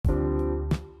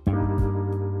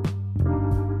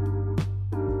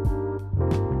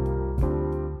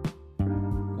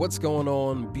What's going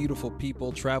on, beautiful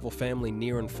people, travel family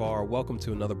near and far? Welcome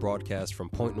to another broadcast from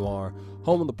Point Noir,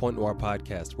 home of the Point Noir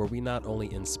podcast, where we not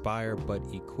only inspire but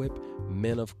equip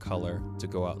men of color to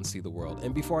go out and see the world.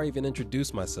 And before I even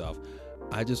introduce myself,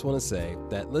 I just want to say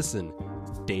that, listen,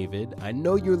 David, I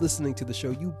know you're listening to the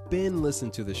show. You've been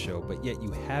listening to the show, but yet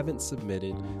you haven't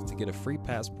submitted to get a free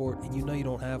passport, and you know you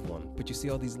don't have one. But you see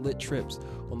all these lit trips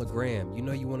on the gram. You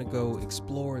know you want to go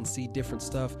explore and see different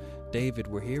stuff. David,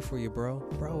 we're here for you, bro.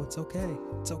 Bro, it's okay.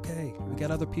 It's okay. We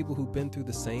got other people who've been through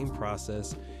the same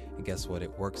process, and guess what?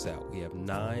 It works out. We have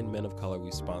 9 men of color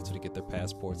we sponsor to get their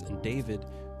passports, and David,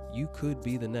 you could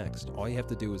be the next. All you have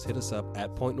to do is hit us up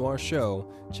at Point Noir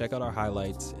Show, check out our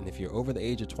highlights, and if you're over the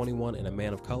age of 21 and a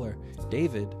man of color,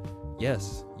 David,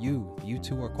 yes, you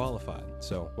too are qualified.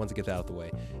 So, once I get that out of the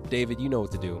way, David, you know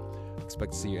what to do.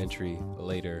 Expect to see your entry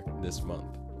later this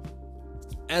month.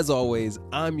 As always,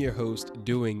 I'm your host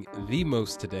doing the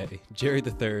most today, Jerry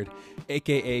III,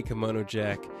 aka Kimono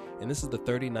Jack, and this is the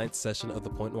 39th session of the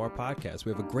Point Noir podcast.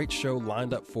 We have a great show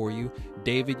lined up for you.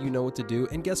 David, you know what to do.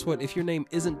 And guess what? If your name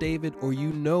isn't David, or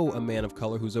you know a man of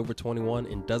color who's over 21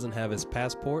 and doesn't have his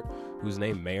passport, whose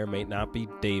name may or may not be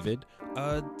David,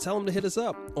 tell him to hit us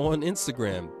up on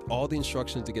Instagram. All the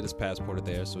instructions to get his passport are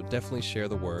there, so definitely share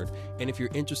the word. And if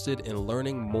you're interested in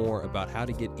learning more about how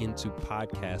to get into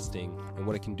podcasting and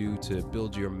what it can do to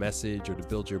build your message or to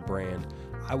build your brand,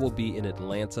 I will be in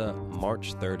Atlanta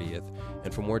March 30th.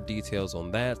 And for more details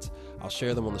on that, I'll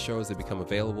share them on the show as they become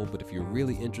available. But if you're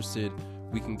really interested,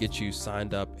 we can get you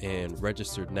signed up and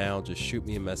registered now. Just shoot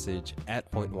me a message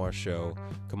at Point Noir Show.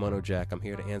 Kimono Jack, I'm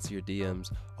here to answer your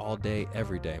DMs all day,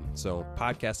 every day. So,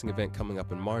 podcasting event coming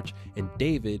up in March. And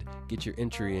David, get your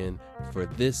entry in for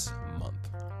this month,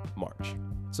 March.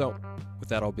 So, with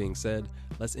that all being said,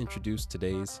 let's introduce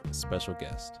today's special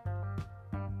guest.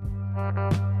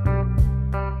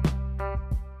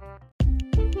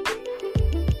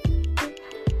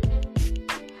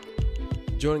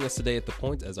 Joining us today at The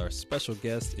Point as our special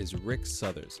guest is Rick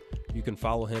Suthers. You can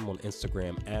follow him on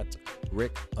Instagram at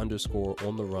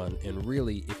Rick_on_the_run. And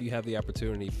really, if you have the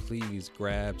opportunity, please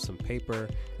grab some paper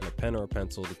and a pen or a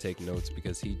pencil to take notes,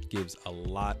 because he gives a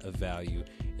lot of value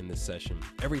in this session.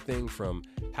 Everything from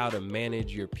how to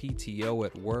manage your PTO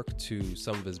at work to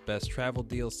some of his best travel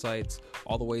deal sites,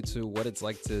 all the way to what it's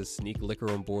like to sneak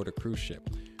liquor on board a cruise ship.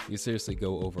 We seriously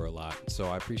go over a lot. So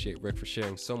I appreciate Rick for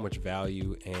sharing so much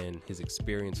value and his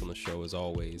experience on the show as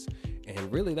always.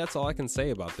 And really, that's all I can say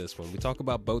about this one. We talk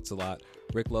about boats a lot.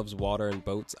 Rick loves water and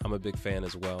boats. I'm a big fan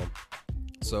as well.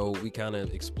 So we kind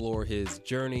of explore his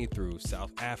journey through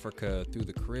South Africa, through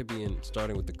the Caribbean,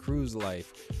 starting with the cruise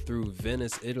life, through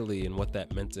Venice, Italy, and what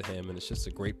that meant to him. And it's just a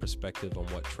great perspective on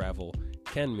what travel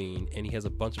can mean. And he has a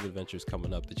bunch of adventures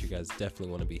coming up that you guys definitely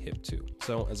want to be hip to.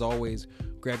 So as always,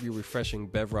 grab your refreshing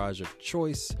beverage of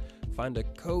choice, find a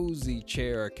cozy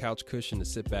chair or couch cushion to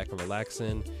sit back and relax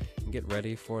in, and get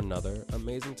ready for another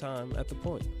amazing time at The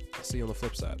Point. I'll see you on the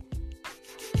flip side.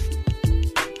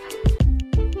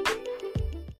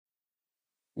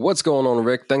 What's going on,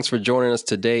 Rick? Thanks for joining us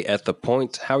today at The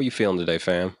Point. How are you feeling today,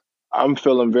 fam? I'm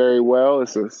feeling very well.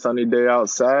 It's a sunny day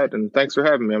outside, and thanks for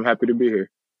having me. I'm happy to be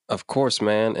here. Of course,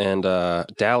 man. And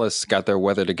Dallas got their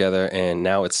weather together, and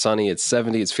now it's sunny. It's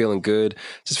 70. It's feeling good.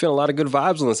 Just feeling a lot of good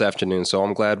vibes on this afternoon. So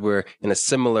I'm glad we're in a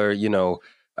similar,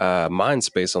 mind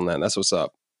space on that. That's what's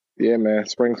up. Yeah, man.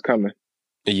 Spring's coming.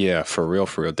 Yeah, for real,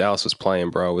 for real. Dallas was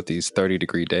playing, bro, with these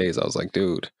 30-degree days. I was like,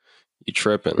 dude, you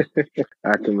tripping.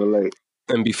 I can relate.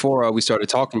 And before we started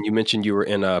talking, you mentioned you were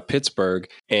in Pittsburgh,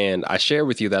 and I shared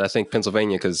with you that I think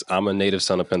Pennsylvania, because I'm a native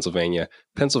son of Pennsylvania,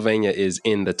 Pennsylvania is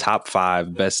in the top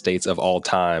 5 best states of all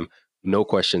time. No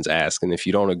questions asked. And if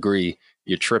you don't agree,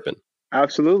 you're tripping.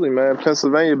 Absolutely, man.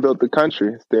 Pennsylvania built the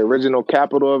country. It's the original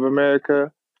capital of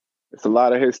America. It's a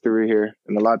lot of history here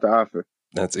and a lot to offer.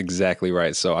 That's exactly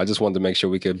right. So I just wanted to make sure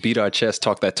we could beat our chest,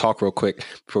 talk that talk real quick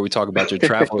before we talk about your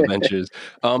travel adventures.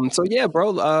 So yeah,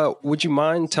 bro, would you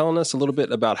mind telling us a little bit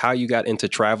about how you got into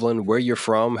traveling, where you're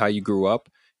from, how you grew up,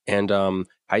 and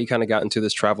how you kind of got into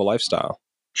this travel lifestyle?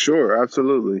 Sure,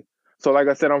 absolutely. So like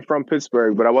I said, I'm from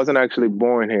Pittsburgh, but I wasn't actually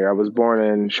born here. I was born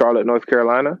in Charlotte, North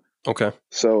Carolina. Okay.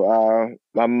 So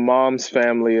my mom's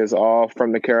family is all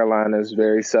from the Carolinas,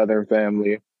 very Southern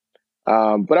family.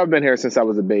 But I've been here since I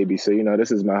was a baby. So,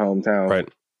 this is my hometown. Right.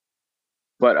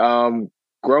 But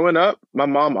growing up, my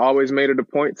mom always made it a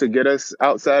point to get us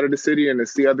outside of the city and to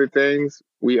see other things.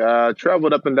 We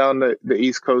traveled up and down the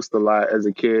East Coast a lot as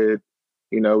a kid.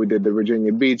 We did the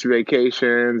Virginia Beach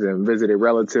vacations and visited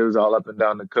relatives all up and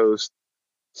down the coast.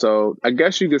 So I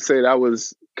guess you could say that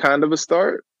was kind of a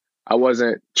start. I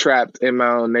wasn't trapped in my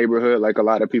own neighborhood like a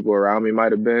lot of people around me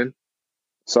might have been.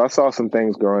 So I saw some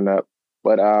things growing up.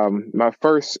 But my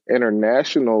first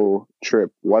international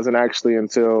trip wasn't actually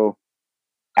until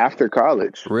after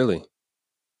college. Really?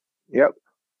 Yep.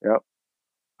 Yep.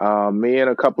 Me and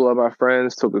a couple of my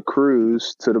friends took a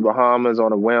cruise to the Bahamas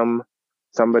on a whim.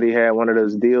 Somebody had one of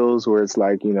those deals where it's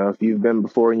like, if you've been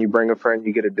before and you bring a friend,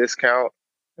 you get a discount.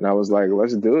 And I was like,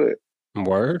 let's do it.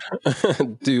 Word?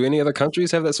 Do any other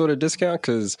countries have that sort of discount?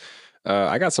 Because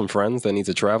I got some friends that need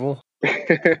to travel.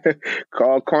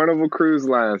 Call Carnival Cruise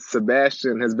Line.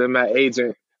 Sebastian has been my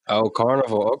agent. Oh,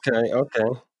 Carnival. Okay.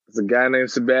 There's a guy named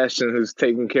Sebastian who's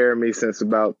taken care of me since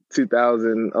about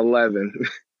 2011.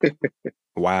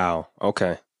 Wow.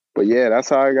 Okay. But yeah, that's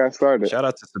how I got started. Shout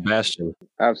out to Sebastian.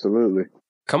 Absolutely.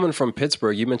 Coming from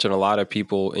Pittsburgh, you mentioned a lot of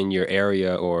people in your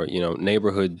area or,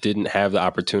 neighborhood didn't have the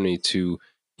opportunity to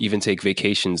even take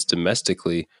vacations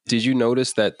domestically. Did you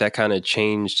notice that kind of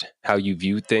changed how you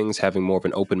viewed things, having more of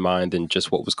an open mind than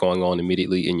just what was going on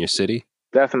immediately in your city?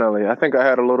 Definitely. I think I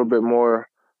had a little bit more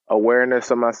awareness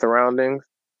of my surroundings.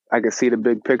 I could see the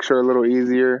big picture a little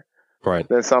easier Right.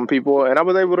 than some people. And I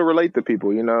was able to relate to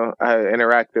people, I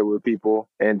interacted with people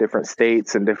in different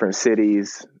states and different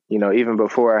cities, even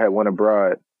before I had went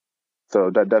abroad.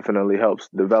 So that definitely helps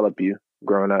develop you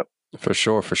growing up. For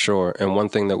sure. And one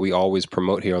thing that we always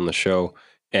promote here on the show,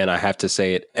 and I have to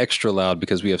say it extra loud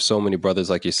because we have so many brothers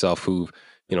like yourself who've,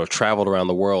 traveled around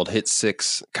the world, hit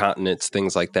 6 continents,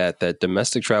 things like that, that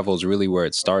domestic travel is really where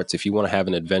it starts. If you want to have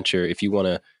an adventure, if you want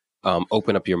to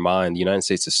open up your mind, the United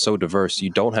States is so diverse. You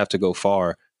don't have to go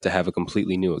far to have a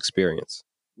completely new experience.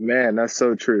 Man, that's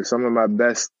so true. Some of my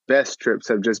best trips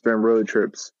have just been road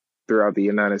trips throughout the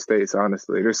United States,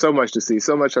 honestly. There's so much to see,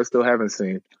 so much I still haven't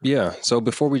seen. Yeah. So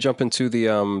before we jump into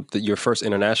your first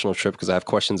international trip, because I have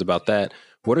questions about that,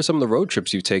 what are some of the road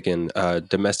trips you've taken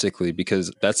domestically?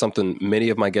 Because that's something many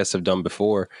of my guests have done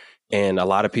before. And a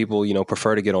lot of people,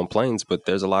 prefer to get on planes, but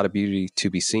there's a lot of beauty to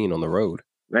be seen on the road.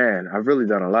 Man, I've really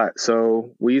done a lot.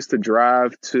 So we used to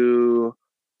drive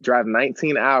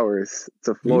 19 hours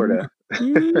to Florida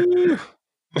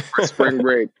for spring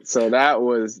break. So that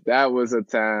was a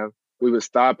time. We would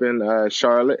stop in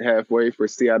Charlotte halfway for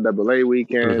CIAA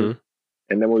weekend,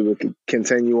 and then we would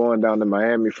continue on down to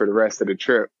Miami for the rest of the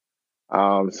trip.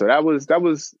 So that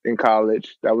was in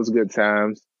college. That was good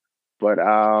times. But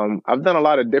I've done a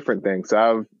lot of different things. So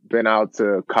I've been out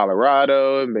to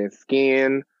Colorado and been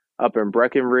skiing up in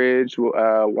Breckenridge,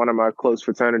 one of my close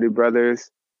fraternity brothers.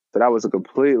 So that was a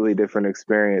completely different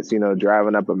experience,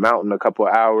 driving up a mountain a couple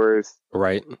of hours.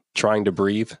 Right. Trying to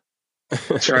breathe.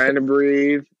 Trying to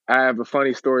breathe. I have a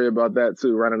funny story about that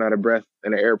too, running out of breath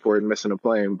in the airport and missing a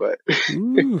plane. But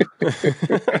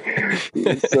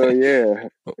so yeah.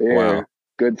 Wow.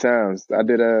 Good times. I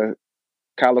did a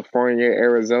California,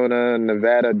 Arizona,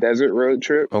 Nevada desert road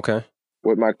trip. Okay.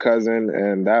 With my cousin,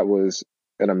 and that was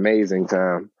an amazing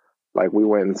time. Like we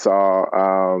went and saw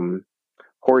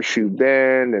Horseshoe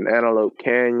Bend and Antelope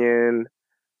Canyon.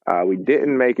 We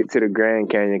didn't make it to the Grand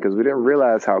Canyon because we didn't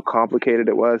realize how complicated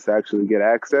it was to actually get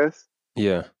access.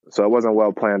 Yeah. So it wasn't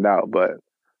well planned out, but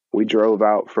we drove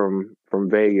out from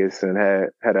Vegas and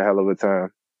had a hell of a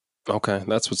time. Okay,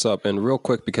 that's what's up. And real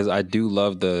quick, because I do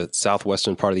love the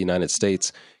southwestern part of the United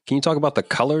States, can you talk about the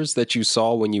colors that you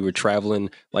saw when you were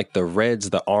traveling, like the reds,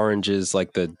 the oranges?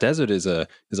 Like the desert is a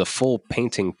full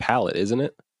painting palette, isn't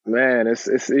it? Man,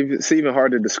 it's even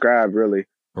hard to describe, really.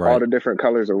 Right. All the different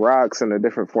colors of rocks and the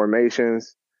different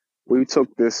formations. We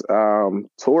took this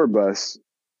tour bus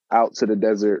out to the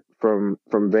desert from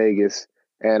Vegas,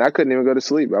 and I couldn't even go to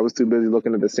sleep. I was too busy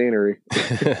looking at the scenery.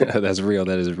 That's real.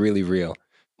 That is really real.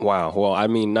 Wow. Well, I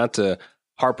mean, not to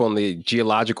harp on the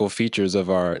geological features of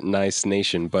our nice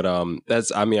nation, but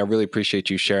I really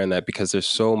appreciate you sharing that because there's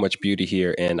so much beauty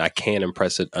here and I can't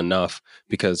impress it enough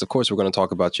because, of course, we're going to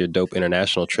talk about your dope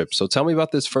international trip. So tell me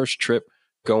about this first trip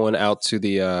going out to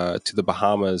the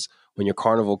Bahamas on your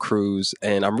Carnival cruise.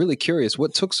 And I'm really curious,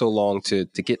 what took so long to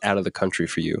get out of the country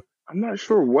for you? I'm not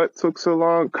sure what took so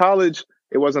long. College,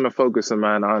 it wasn't a focus of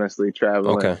mine, honestly,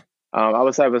 traveling. Okay. I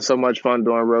was having so much fun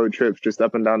doing road trips just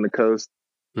up and down the coast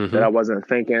that I wasn't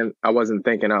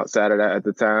thinking outside of that at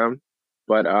the time.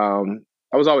 But I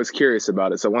was always curious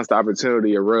about it. So once the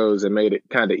opportunity arose and made it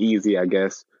kind of easy, I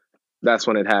guess, that's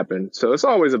when it happened. So it's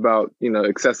always about,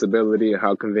 accessibility and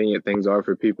how convenient things are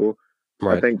for people.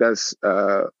 Right. I think that's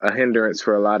a hindrance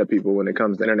for a lot of people when it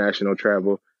comes to international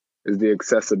travel is the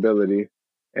accessibility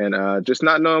and just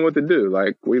not knowing what to do.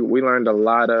 Like we learned a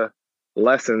lot of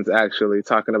lessons actually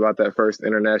talking about that first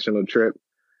international trip.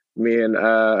 Me and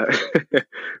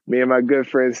my good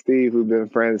friend Steve, who've been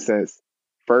friends since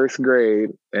first grade,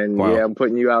 and wow. Yeah, I'm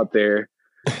putting you out there.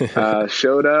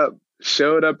 Showed up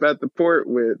showed up at the port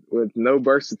with no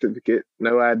birth certificate,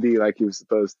 no ID like he was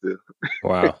supposed to.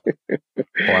 Wow.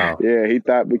 Wow. Yeah, he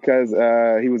thought because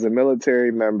he was a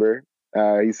military member,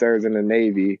 he serves in the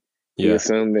Navy, he Yeah.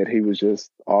 assumed that he was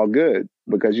just all good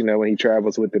because, when he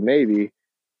travels with the Navy,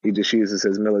 he just uses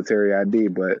his military ID,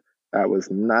 but that was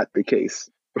not the case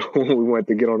when we went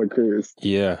to get on a cruise.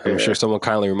 Yeah. I'm sure someone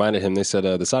kindly reminded him. They said,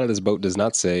 the side of this boat does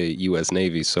not say U.S.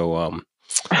 Navy. So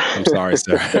I'm sorry,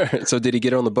 sir. So did he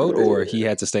get on the boat or he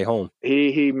had to stay home?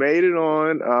 He made it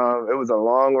on. It was a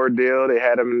long ordeal. They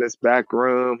had him in this back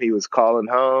room. He was calling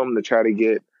home to try to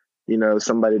get,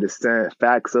 somebody to send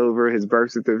fax over his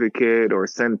birth certificate or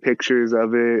send pictures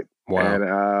of it.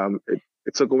 Wow. And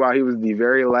it took a while. He was the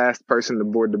very last person to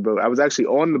board the boat. I was actually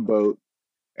on the boat,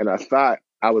 and I thought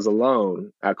I was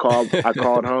alone. I called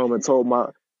home and told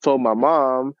my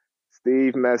mom,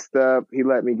 Steve messed up. He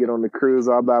let me get on the cruise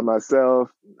all by myself.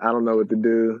 I don't know what to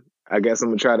do. I guess I'm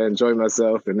gonna try to enjoy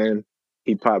myself. And then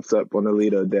he pops up on the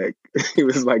Lido deck. He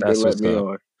was like, they let me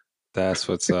on. That's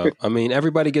what's up. I mean,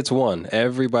 everybody gets one.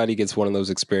 Everybody gets one of those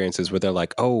experiences where they're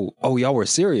like, oh, y'all were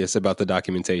serious about the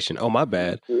documentation. Oh, my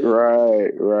bad.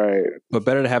 Right. But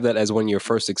better to have that as one of your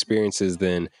first experiences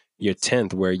than your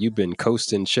 10th, where you've been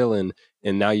coasting, chilling,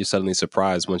 and now you're suddenly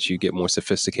surprised once you get more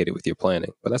sophisticated with your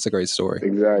planning. But that's a great story.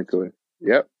 Exactly.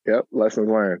 Yep. Lessons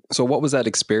learned. So what was that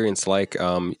experience like?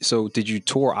 So did you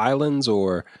tour islands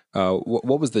or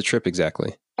what was the trip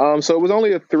exactly? So it was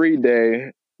only a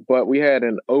 3-day, but we had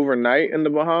an overnight in the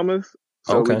Bahamas.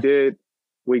 So Okay.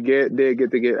 we did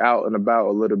get to get out and about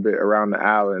a little bit around the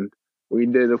island. We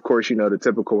did, of course, the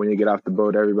typical when you get off the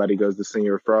boat, everybody goes to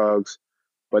Senior Frogs.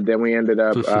 But then we ended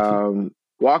up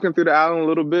walking through the island a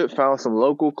little bit, found some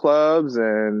local clubs,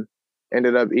 and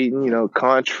ended up eating,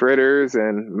 conch fritters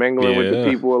and mingling with the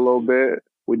people a little bit.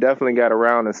 We definitely got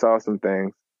around and saw some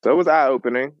things. So it was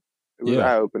eye-opening. It was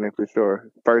eye-opening for sure.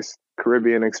 First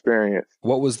Caribbean experience.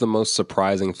 What was the most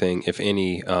surprising thing, if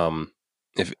any,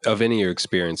 if of any of your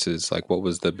experiences? Like, what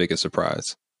was the biggest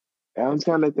surprise? I'm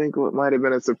trying to think what might have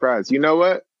been a surprise. You know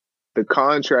what? The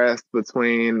contrast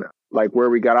between like where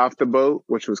we got off the boat,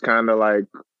 which was kind of like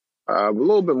a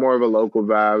little bit more of a local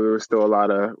vibe. There were still a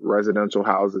lot of residential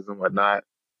houses and whatnot.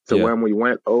 So when we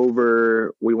went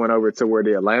over to where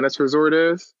the Atlantis Resort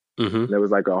is. Mm-hmm. There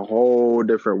was like a whole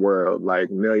different world, like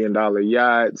 $1 million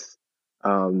yachts.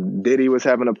 Diddy was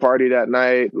having a party that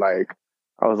night. Like,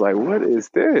 I was like, what is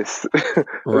this?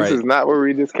 This is not where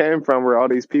we just came from, where all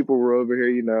these people were over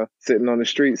here, sitting on the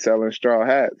street selling straw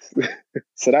hats.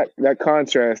 So that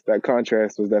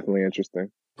contrast was definitely interesting.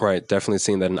 Right. Definitely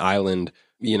seeing that an island,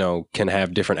 can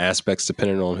have different aspects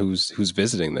depending on who's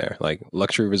visiting there. Like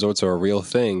luxury resorts are a real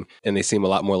thing and they seem a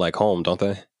lot more like home, don't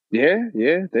they? Yeah,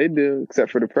 they do,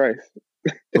 except for the price.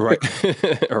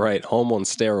 Right. Right. Home on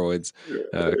steroids.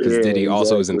 Because Diddy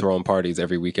also isn't throwing parties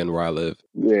every weekend where I live.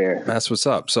 Yeah. That's what's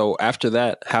up. So after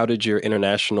that, how did your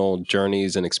international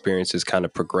journeys and experiences kind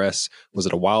of progress? Was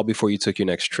it a while before you took your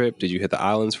next trip? Did you hit the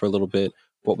islands for a little bit?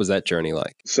 What was that journey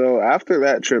like? So after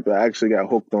that trip, I actually got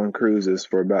hooked on cruises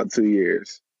for about 2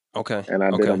 years. Okay. And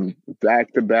I did them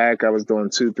back to back. I was doing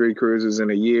 2-3 cruises in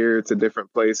a year to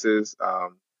different places.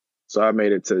 So I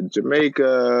made it to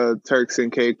Jamaica, Turks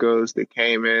and Caicos, the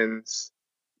Caymans,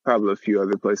 probably a few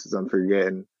other places I'm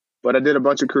forgetting. But I did a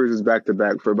bunch of cruises back to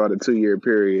back for about a 2-year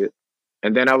period.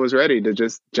 And then I was ready to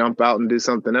just jump out and do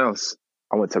something else.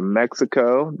 I went to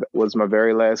Mexico. That was my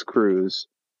very last cruise.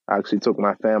 I actually took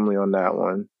my family on that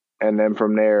one. And then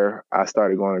from there, I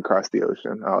started going across the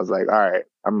ocean. I was like, all right,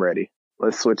 I'm ready.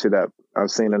 Let's switch it up.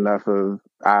 I've seen enough of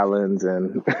islands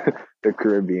and the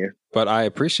Caribbean. But I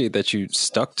appreciate that you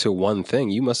stuck to one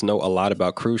thing. You must know a lot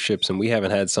about cruise ships, and we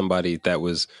haven't had somebody that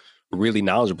was really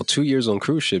knowledgeable. 2 years on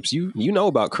cruise ships. You know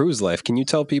about cruise life. Can you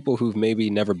tell people who've maybe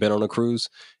never been on a cruise?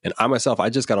 And I myself, I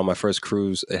just got on my first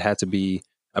cruise. It had to be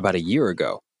about a year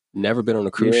ago. Never been on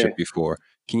a cruise ship before.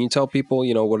 Can you tell people,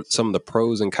 what some of the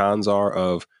pros and cons are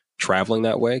of traveling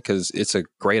that way? Because it's a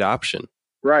great option.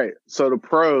 Right. So the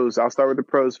pros, I'll start with the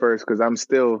pros first because I'm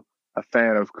still a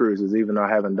fan of cruises, even though I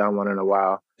haven't done one in a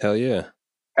while. Hell yeah.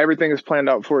 Everything is planned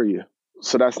out for you.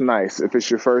 So that's nice. If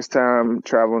it's your first time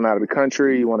traveling out of the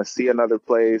country, you want to see another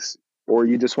place, or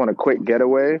you just want a quick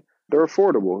getaway, they're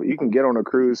affordable. You can get on a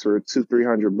cruise for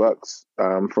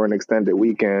 $200-300 for an extended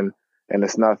weekend, and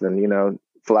it's nothing.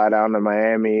 Fly down to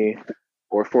Miami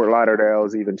or Fort Lauderdale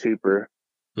is even cheaper.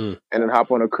 And then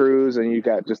hop on a cruise and you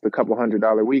got just a couple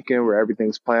 $100 weekend where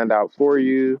everything's planned out for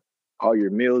you. All your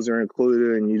meals are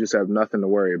included and you just have nothing to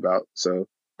worry about. So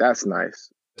that's nice.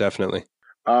 Definitely.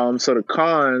 So the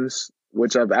cons,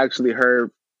 which I've actually heard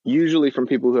usually from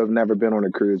people who have never been on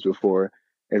a cruise before,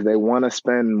 is they want to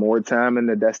spend more time in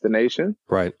the destination,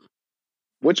 Right.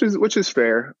 which is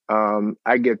fair.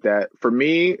 I get that. For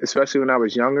me, especially when I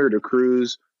was younger, the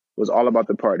cruise was all about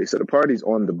the party. So the party's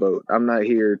on the boat. I'm not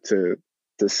here to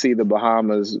see the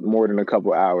Bahamas more than a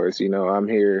couple hours. You know, I'm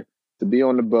here to be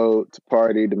on the boat, to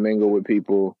party, to mingle with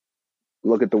people,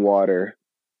 look at the water.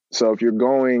 So if you're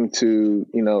going to,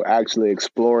 you know, actually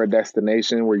explore a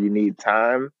destination where you need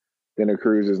time, then a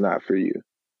cruise is not for you,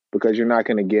 because you're not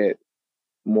going to get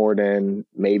more than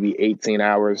maybe 18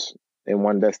 hours in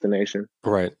one destination.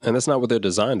 Right. And that's not what they're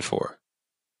designed for.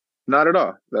 Not at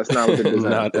all. That's not what they're designed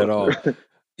Not for. at all.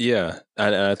 Yeah.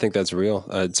 And I think that's real,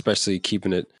 especially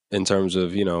keeping it in terms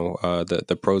of, you know,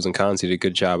 the pros and cons. You did a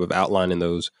good job of outlining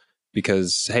those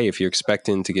because, hey, if you're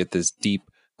expecting to get this deep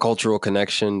cultural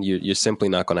connection, you're simply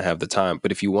not going to have the time.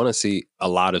 But if you want to see a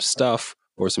lot of stuff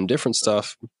or some different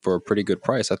stuff for a pretty good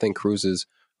price, I think cruises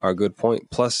are a good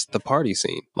point. Plus the party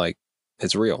scene, like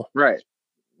it's real. Right.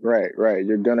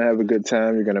 You're going to have a good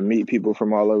time. You're going to meet people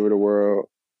from all over the world.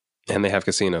 And they have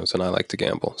casinos, and I like to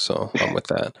gamble, so I'm with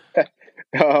that.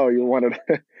 Oh, you wanted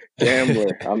a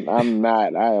gambler. I'm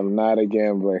not. I am not a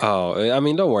gambler. Oh, I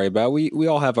mean, don't worry about it. We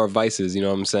all have our vices, you know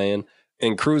what I'm saying?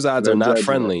 And cruise odds No are not judgment.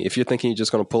 friendly. If you're thinking you're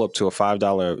just going to pull up to a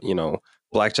 $5, you know,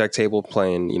 blackjack table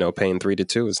playing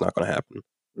 3-2, it's not going to happen.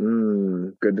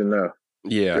 Good to know.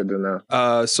 Yeah. Good to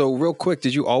know. So real quick,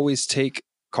 did you always take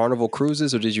Carnival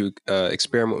cruises or did you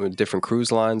experiment with different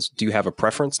cruise lines? Do you have a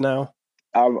preference now?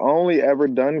 I've only ever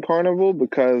done Carnival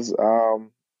because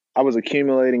I was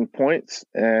accumulating points,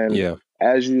 and Yeah.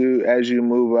 as you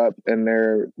move up in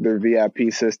their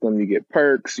VIP system, you get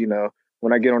perks. You know,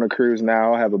 when I get on a cruise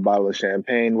now, I'll have a bottle of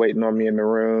champagne waiting on me in the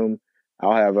room.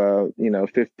 I'll have a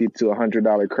 $50 to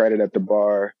 $100 credit at the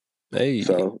bar. Hey.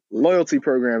 So loyalty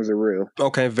programs are real.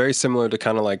 Okay, very similar to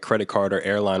kind of like credit card or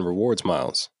airline rewards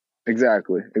miles.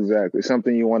 Exactly.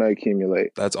 Something you want to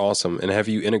accumulate. That's awesome. And have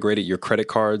you integrated your credit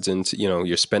cards into,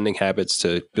 your spending habits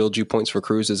to build you points for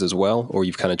cruises as well? Or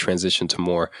you've kind of transitioned to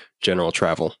more general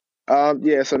travel?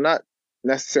 Yeah, so not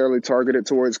necessarily targeted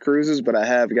towards cruises, but I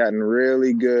have gotten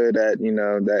really good at,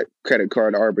 that credit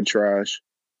card arbitrage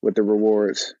with the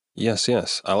rewards. Yes.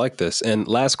 I like this. And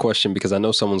last question, because I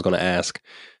know someone's going to ask,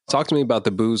 talk to me about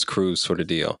the booze cruise sort of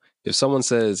deal. If someone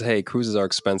says, hey, cruises are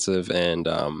expensive and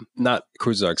not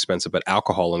cruises are expensive, but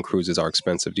alcohol on cruises are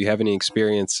expensive. Do you have any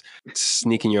experience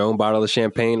sneaking your own bottle of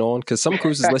champagne on? Because some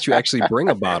cruises let you actually bring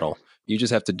a bottle. You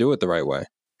just have to do it the right way.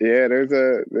 Yeah,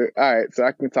 all right. So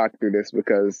I can talk through this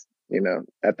because,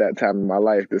 at that time in my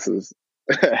life, this is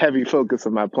a heavy focus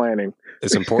of my planning.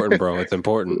 It's important, bro. It's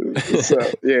important.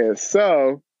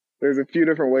 So there's a few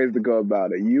different ways to go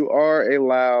about it. You are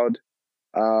allowed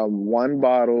one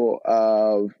bottle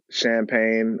of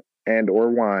champagne and or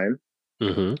wine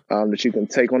that you can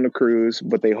take on the cruise,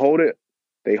 but they hold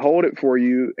it for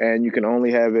you, and you can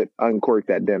only have it uncorked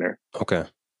at dinner. Okay.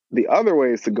 The other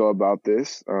ways to go about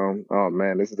this, oh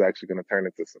man, this is actually going to turn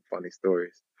into some funny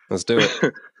stories. Let's do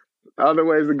it. Other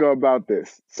ways to go about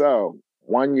this. So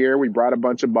one year we brought a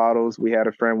bunch of bottles. We had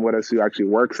a friend with us who actually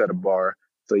works at a bar,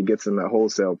 so he gets them at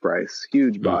wholesale price,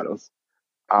 huge bottles.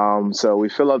 So we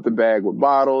fill up the bag with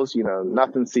bottles,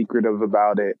 nothing secretive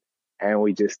about it. And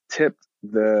we just tipped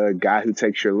the guy who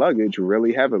takes your luggage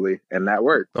really heavily, and that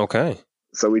worked. Okay.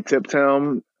 So we tipped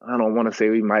him. I don't want to say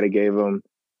we might have gave him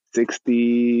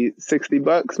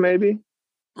 $60 maybe.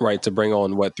 Right. To bring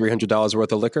on what, $300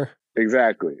 worth of liquor?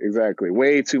 Exactly.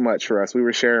 Way too much for us. We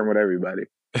were sharing with everybody.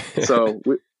 So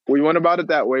we went about it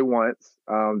that way once.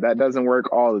 That doesn't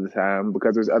work all of the time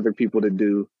because there's other people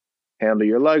to handle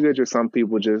your luggage, or some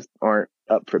people just aren't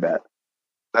up for that.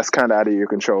 That's kind of out of your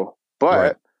control.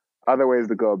 But other ways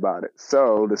to go about it.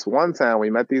 So this one time we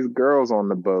met these girls on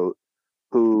the boat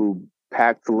who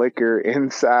packed liquor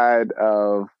inside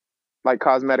of like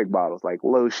cosmetic bottles, like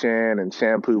lotion and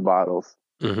shampoo bottles.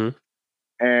 Mm-hmm.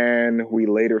 And we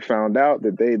later found out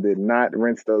that they did not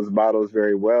rinse those bottles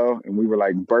very well. And we were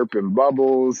like burping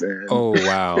bubbles. And oh,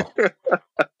 wow.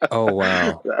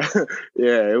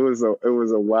 Yeah, it was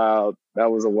a wild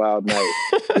night.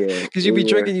 Yeah. Because you'd be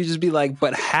drinking, you'd just be like,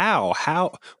 but how?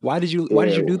 Why did you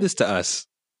do this to us?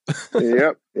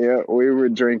 Yep. We were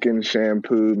drinking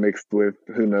shampoo mixed with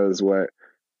who knows what.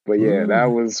 But yeah,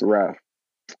 that was rough.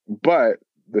 But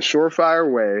the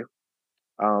surefire way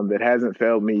that hasn't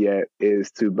failed me yet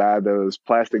is to buy those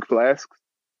plastic flasks.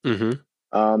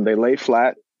 Mm-hmm. They lay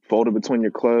flat, folded between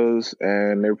your clothes,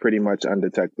 and they're pretty much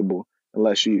undetectable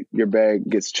unless your bag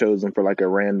gets chosen for like a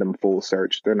random full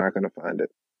search. They're not going to find it.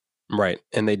 Right.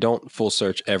 And they don't full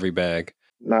search every bag.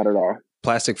 Not at all.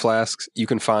 Plastic flasks, you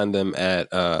can find them at,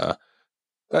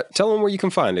 tell them where you can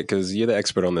find it because you're the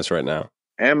expert on this right now.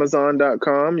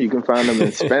 Amazon.com. You can find them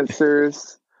in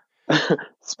Spencer's.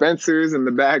 Spencer's in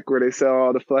the back where they sell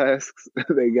all the flasks.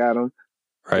 They got them.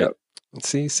 Right. Yep.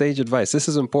 See, sage advice. This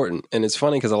is important. And it's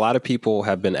funny because a lot of people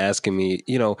have been asking me,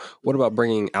 what about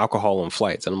bringing alcohol on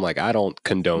flights? And I'm like, I don't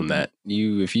condone that.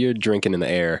 If you're drinking in the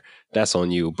air, that's on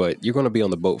you. But you're going to be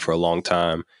on the boat for a long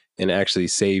time, and it actually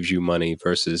saves you money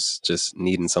versus just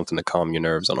needing something to calm your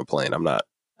nerves on a plane.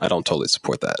 I don't totally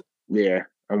support that. Yeah,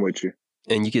 I'm with you.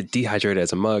 And you get dehydrated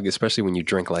as a mug, especially when you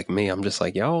drink like me. I'm just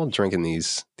like, y'all drinking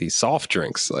these soft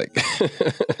drinks. Like,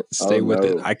 stay with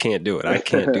it. I can't do it. I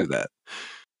can't do that.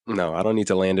 No, I don't need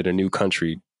to land in a new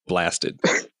country blasted.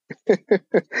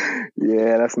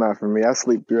 Yeah, that's not for me. I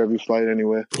sleep through every flight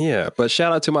anyway. Yeah, but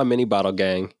shout out to my mini bottle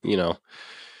gang. Y'all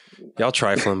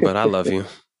trifling, but I love you.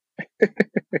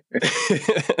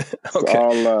 Okay.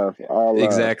 All love.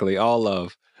 Exactly, all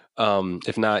love.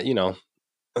 If not,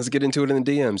 let's get into it in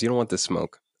the DMs. You don't want this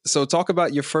smoke. So talk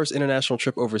about your first international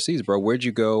trip overseas, bro. Where'd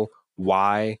you go?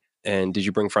 Why? And did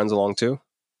you bring friends along too?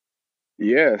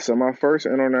 Yeah, so my first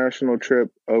international trip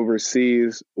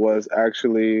overseas was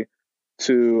actually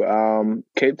to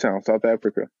Cape Town, South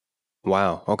Africa.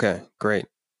 Wow. Okay, great.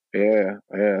 Yeah.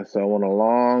 So I went a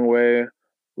long way,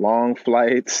 long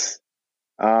flights,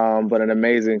 but an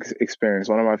amazing experience.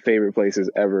 One of my favorite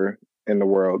places ever in the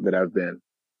world that I've been.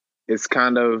 It's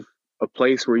kind of a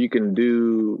place where you can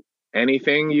do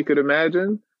anything you could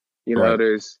imagine. Right.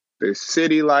 There's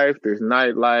city life, there's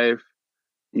nightlife.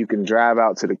 You can drive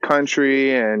out to the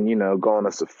country and, go on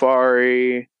a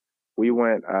safari. We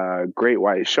went great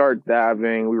white shark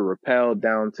diving. We rappelled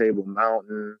down Table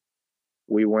Mountain.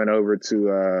 We went over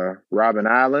to Robben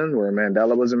Island where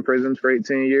Mandela was imprisoned for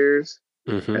 18 years.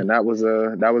 Mm-hmm. And that was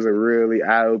a really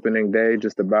eye-opening day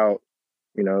just about,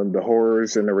 the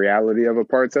horrors and the reality of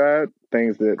apartheid,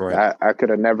 things that right. I could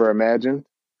have never imagined.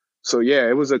 So, yeah,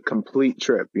 it was a complete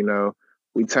trip.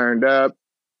 We turned up.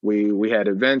 We had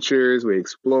adventures, we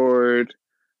explored,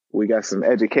 we got some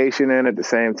education in at the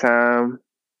same time.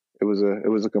 It was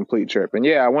a complete trip. And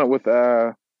yeah, I went with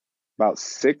about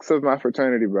 6 of my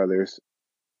fraternity brothers.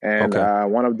 And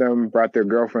one of them brought their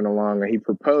girlfriend along, and he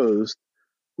proposed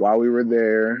while we were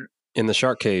there. In the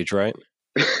shark cage, right?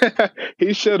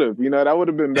 He should have. That would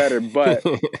have been better, but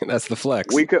that's the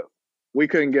flex. We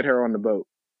couldn't get her on the boat.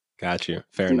 Got you.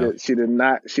 Fair enough. She did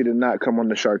not come on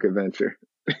the shark adventure.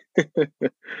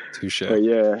 Touche. But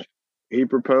yeah, he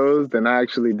proposed, and I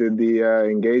actually did the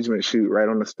engagement shoot right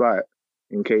on the spot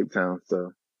in Cape Town.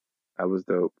 So that was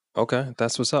dope. Okay,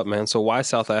 that's what's up, man. So why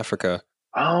South Africa?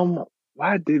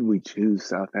 Why did we choose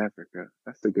South Africa?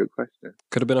 That's a good question.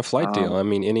 Could have been a flight deal. I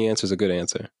mean, any answer is a good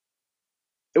answer.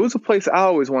 It was a place I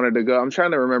always wanted to go. I'm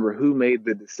trying to remember who made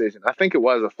the decision. I think it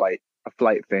was a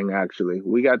flight thing, actually.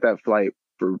 We got that flight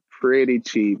for pretty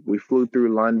cheap. We flew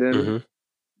through London. Mm-hmm.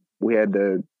 We had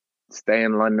to stay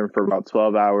in London for about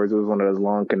 12 hours. It was one of those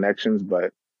long connections, but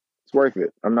it's worth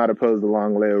it. I'm not opposed to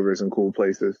long layovers in cool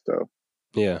places. So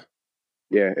yeah,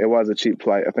 it was a cheap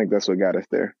flight. I think that's what got us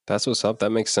there. That's what's up. That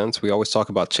makes sense. We always talk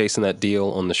about chasing that deal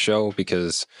on the show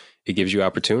because it gives you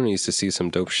opportunities to see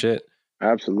some dope shit.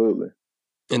 Absolutely.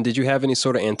 And did you have any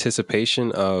sort of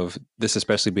anticipation of this,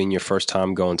 especially being your first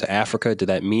time going to Africa? Did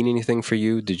that mean anything for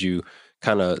you? Did you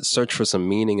kind of search for some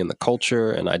meaning in the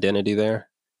culture and identity there?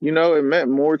 It meant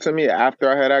more to me after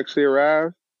I had actually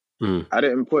arrived. I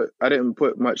didn't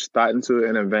put much thought into it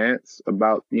in advance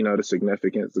about, the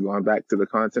significance of going back to the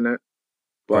continent.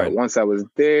 But once I was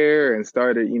there and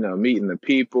started, meeting the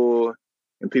people,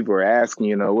 and people were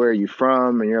asking, where are you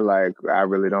from? And you're like, I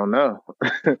really don't know.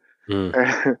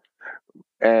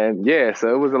 And yeah,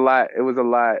 so it was a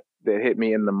lot that hit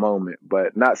me in the moment,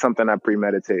 but not something I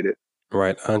premeditated.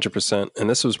 Right, 100%. And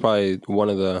this was probably one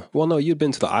of the, you'd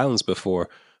been to the islands before,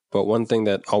 but one thing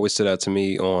that always stood out to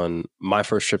me on my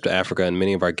first trip to Africa and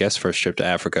many of our guests' first trip to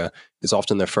Africa is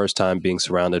often their first time being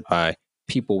surrounded by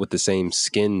people with the same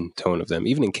skin tone of them.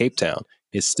 Even in Cape Town,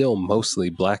 it's still mostly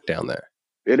black down there.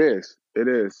 It is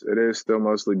still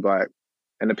mostly black.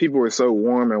 And the people were so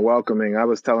warm and welcoming. I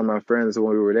was telling my friends when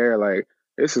we were there, like,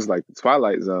 this is like the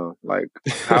Twilight Zone. Like,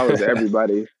 how is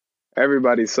everybody?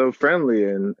 Everybody's so friendly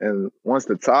and wants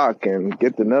to talk and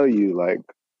get to know you. Like,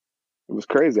 it was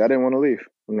crazy. I didn't want to leave.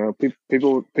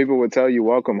 People would tell you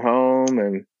welcome home,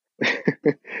 and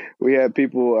we had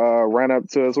people run up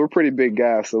to us. We're pretty big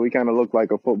guys, so we kind of look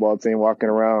like a football team walking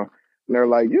around. And they're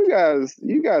like, "You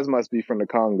guys must be from the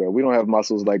Congo. We don't have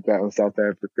muscles like that in South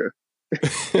Africa."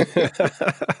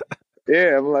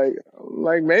 Yeah, I'm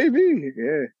like maybe,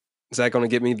 yeah. Is that going to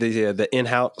get me the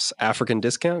in-house African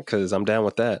discount? Because I'm down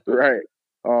with that. Right,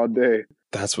 all day.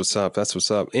 That's what's up.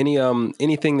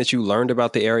 Anything that you learned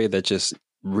about the area that just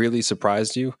really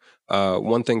surprised you?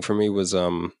 One thing for me was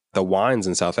the wines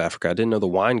in South Africa. I didn't know the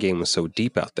wine game was so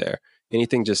deep out there.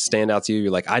 Anything just stand out to you?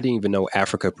 You're like, I didn't even know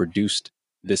Africa produced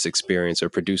this experience or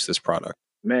produced this product.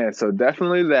 Man, so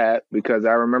definitely that, because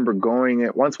I remember going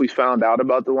in once we found out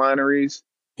about the wineries,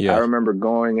 I Yeah, remember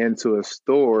going into a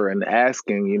store and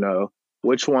asking,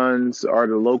 which ones are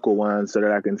the local ones so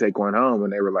that I can take one home.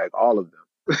 And they were like, all of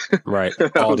them. right.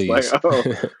 I All was like, these. oh,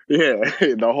 yeah,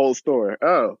 the whole store.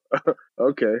 Oh,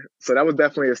 okay. So that was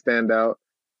definitely a standout.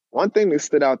 One thing that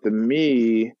stood out to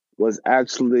me was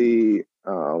actually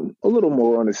a little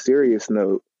more on a serious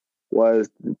note was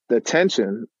the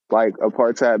tension, like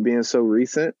apartheid being so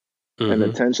recent, and the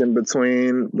Hmm. tension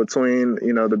between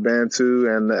the Bantu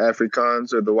and the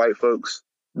Afrikaans, or the white folks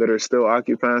that are still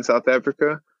occupying South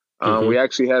Africa. Hmm. We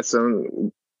actually had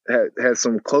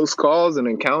some close calls and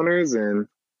encounters, and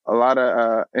a lot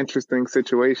of interesting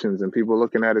situations, and people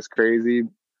looking at us crazy.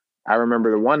 I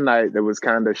remember the one night that was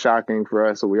kind of shocking for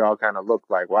us. So we all kind of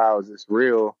looked like, wow, is this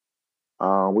real?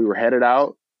 We were headed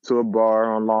out to a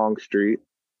bar on Long Street.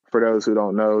 For those who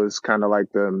don't know, it's kind of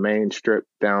like the main strip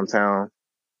downtown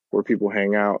where people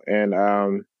hang out. And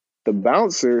the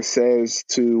bouncer says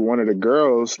to one of the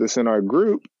girls that's in our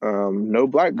group, no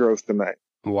black girls tonight.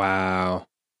 Wow.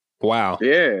 Wow.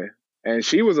 Yeah. And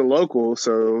she was a local,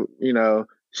 so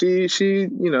she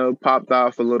popped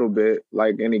off a little bit,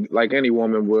 like any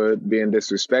woman would, being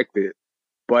disrespected,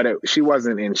 but she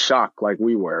wasn't in shock like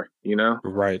we were.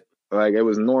 Right. Like it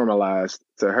was normalized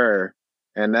to her,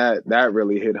 and that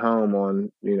really hit home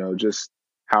on just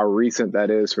how recent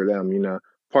that is for them.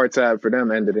 Apartheid for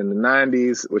them ended in the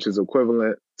 90s, which is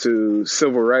equivalent to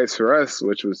civil rights for us,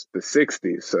 which was the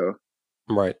 60s. So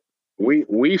Right.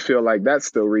 we feel like that's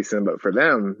still recent, but for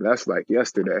them, that's like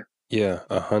yesterday. Yeah,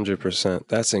 100%.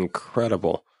 That's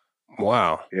incredible.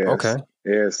 Wow. Okay.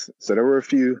 Yes, yes. So there were a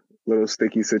few little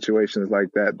sticky situations like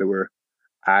that were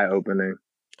eye opening.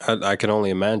 I can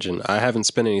only imagine. I haven't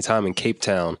spent any time in Cape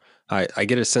Town. I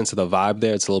get a sense of the vibe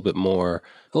there. It's a little bit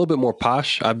more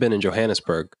posh. I've been in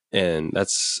Johannesburg, and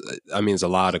there's a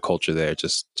lot of culture there.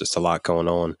 Just a lot going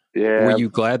on. Were Yeah, you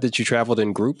glad that you traveled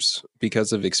in groups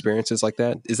because of experiences like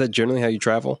that? Is that generally how you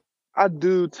travel? I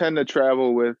do tend to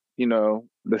travel with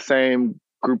the same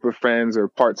group of friends or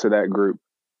parts of that group.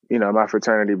 My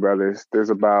fraternity brothers.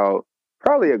 There's about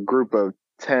probably a group of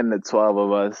 10 to 12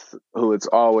 of us who it's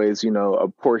always a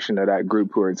portion of that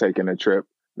group who are taking a trip.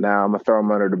 Now I'm gonna throw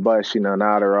them under the bus. Now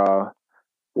they're all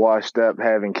washed up,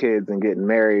 having kids and getting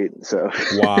married. So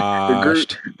the group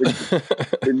Washed.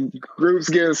 the group's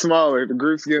getting smaller. The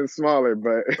group's getting smaller,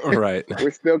 but Right.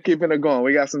 we're still keeping it going.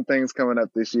 We got some things coming up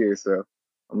this year, so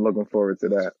I'm looking forward to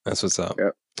that. That's what's up.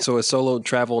 Yep. So has solo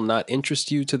travel not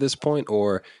interest you to this point,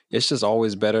 or it's just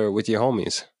always better with your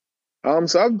homies?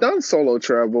 So I've done solo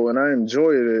travel and I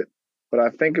enjoyed it, but I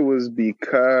think it was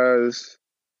because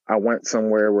I went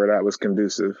somewhere where that was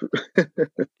conducive.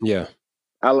 Yeah.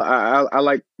 I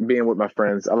like being with my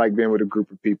friends. I like being with a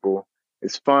group of people.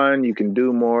 It's fun. You can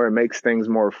do more. It makes things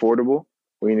more affordable.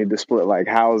 We need to split like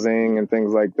housing and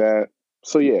things like that.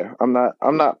 So yeah, I'm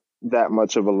not that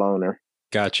much of a loner.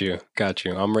 Got you. Got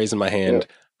you. I'm raising my Yeah. hand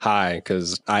high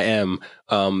because I am.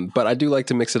 But I do like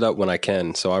to mix it up when I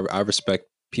can. So I respect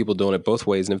people doing it both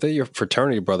ways. And if they're your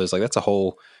fraternity brothers, like that's a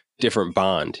whole different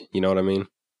bond. You know what I mean?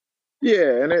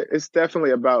 Yeah, and it's definitely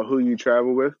about who you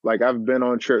travel with. Like I've been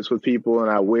on trips with people and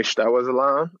I wished I was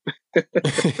alone.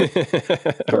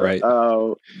 But Right.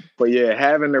 but yeah,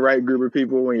 having the right group of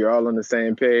people when you're all on the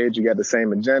same page, you got the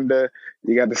same agenda,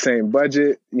 you got the same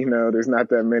budget. There's not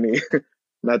that many,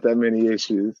 not that many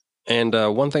issues. And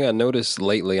one thing I noticed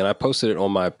lately, and I posted it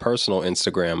on my personal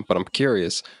Instagram, but I'm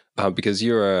curious because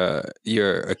you're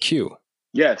a Q.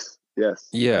 Yes, yes,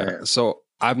 I Yeah. am. So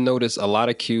I've noticed a lot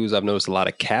of Qs. I've noticed a lot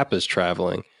of Kappas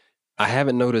traveling. I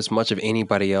haven't noticed much of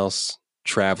anybody else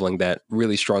traveling that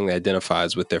really strongly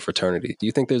identifies with their fraternity. Do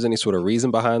you think there's any sort of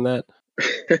reason behind that?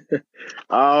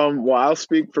 Well, I'll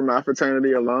speak for my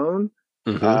fraternity alone,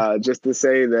 Hmm. just to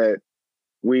say that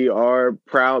we are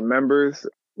proud members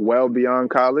well beyond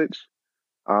college.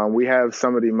 We have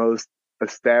some of the most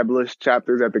established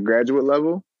chapters at the graduate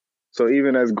level. So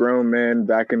even as grown men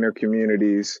back in their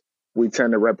communities, we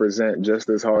tend to represent just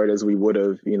as hard as we would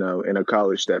have, in a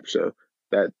college step show.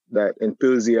 That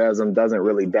enthusiasm doesn't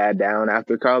really die down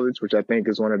after college, which I think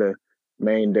is one of the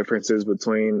main differences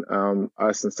between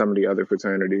us and some of the other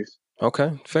fraternities.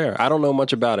 Okay, fair. I don't know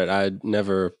much about it. I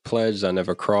never pledged, I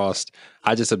never crossed.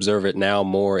 I just observe it now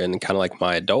more in kind of like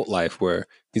my adult life where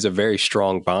these are very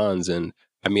strong bonds. And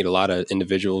I meet a lot of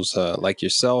individuals like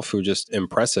yourself who are just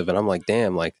impressive. And I'm like,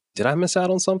 damn, like, did I miss out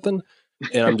on something?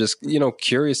 And I'm just,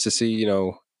 curious to see,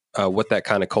 what that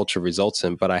kind of culture results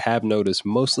in, but I have noticed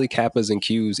mostly Kappas and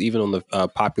Qs, even on the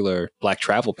popular Black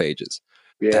travel pages.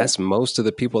 Yeah, That's most of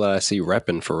the people that I see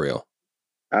repping for real.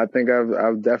 I think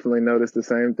I've definitely noticed the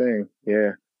same thing.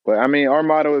 Yeah, but I mean, our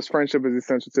motto is friendship is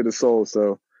essential to the soul.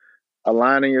 So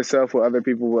aligning yourself with other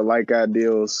people with like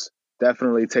ideals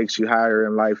definitely takes you higher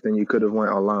in life than you could have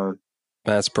went alone.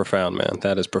 That's profound, man.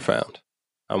 That is profound.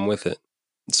 I'm with it.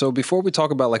 So before we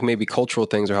talk about like maybe cultural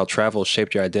things or how travel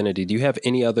shaped your identity, do you have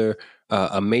any other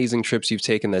amazing trips you've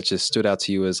taken that just stood out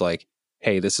to you as like,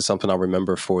 hey, this is something I'll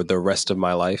remember for the rest of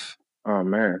my life? Oh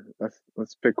man,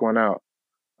 let's pick one out.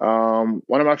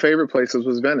 One of my favorite places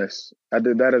was Venice. I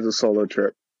did that as a solo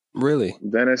trip. Really?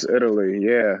 Venice, Italy.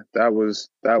 Yeah, that was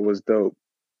dope.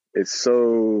 It's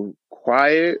so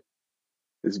quiet.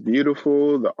 It's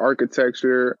beautiful. The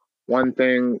architecture. One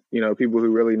thing, people who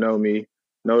really know me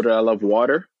know that I love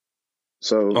water.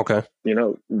 So, Okay.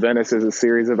 Venice is a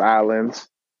series of islands.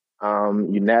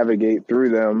 You navigate through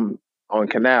them on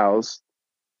canals.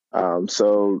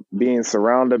 So being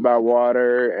surrounded by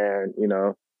water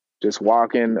and, just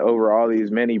walking over all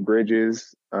these many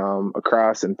bridges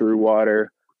across and through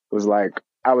water was like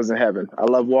I was in heaven. I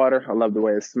love water. I love the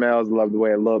way it smells. I love the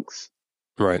way it looks.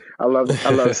 Right. I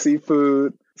love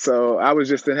seafood. So I was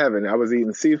just in heaven. I was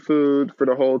eating seafood for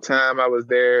the whole time I was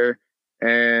there,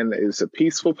 and it's a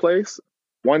peaceful place.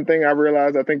 One thing I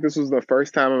realized, I think this was the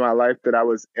first time in my life that I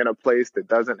was in a place that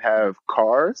doesn't have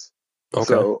cars. Okay.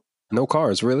 So No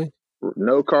cars, really?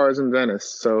 no cars in Venice.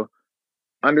 So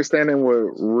understanding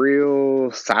what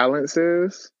real silence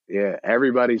is, yeah,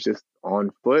 everybody's just on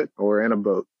foot or in a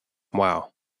boat.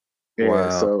 Wow. Yeah, Wow.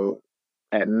 so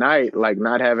at night, like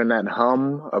not having that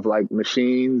hum of like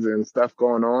machines and stuff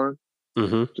going on,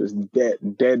 Hmm. just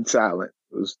dead silent.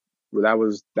 That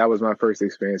was my first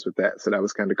experience with that. So that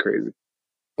was kind of crazy.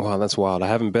 Wow, that's wild. I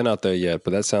haven't been out there yet,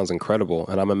 but that sounds incredible.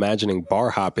 And I'm imagining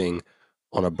bar hopping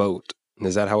on a boat.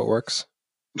 Is that how it works?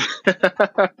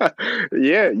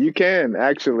 Yeah, you can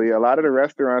actually. A lot of the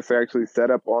restaurants are actually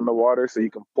set up on the water so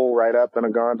you can pull right up in a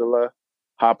gondola,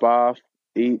 hop off,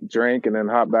 eat, drink, and then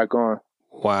hop back on.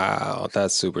 Wow,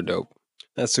 that's super dope.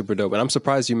 That's super dope. And I'm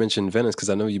surprised you mentioned Venice because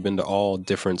I know you've been to all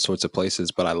different sorts of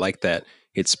places, but I like that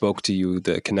it spoke to you,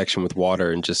 the connection with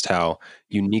water and just how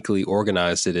uniquely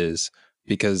organized it is.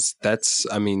 Because that's,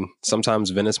 I mean, sometimes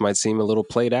Venice might seem a little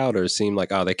played out or seem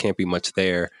like, oh, there can't be much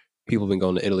there. People have been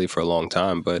going to Italy for a long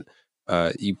time, but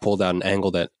you pulled out an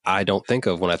angle that I don't think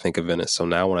of when I think of Venice. So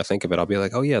now when I think of it, I'll be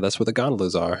like, oh, yeah, that's where the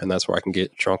gondolas are. And that's where I can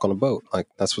get drunk on a boat. Like,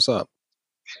 that's what's up.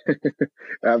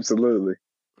 Absolutely.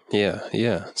 Yeah,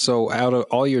 yeah. So out of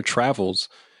all your travels,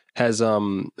 has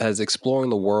exploring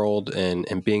the world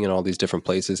and being in all these different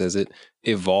places, has it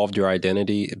evolved your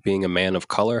identity being a man of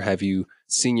color? Have you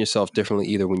seen yourself differently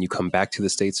either when you come back to the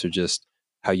States or just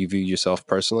how you view yourself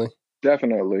personally?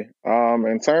 Definitely.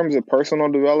 In terms of personal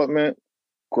development,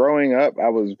 growing up, I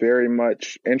was very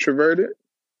much introverted,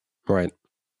 Right.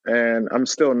 and I'm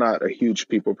still not a huge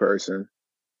people person.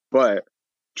 But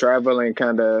traveling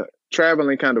kind of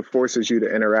forces you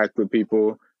to interact with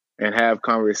people and have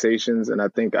conversations, and I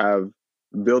think I've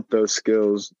built those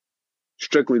skills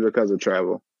strictly because of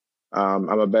travel. I'm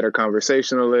a better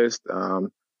conversationalist.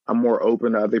 I'm more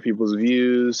open to other people's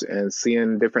views and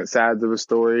seeing different sides of a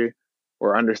story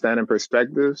or understanding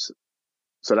perspectives.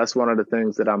 So that's one of the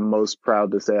things that I'm most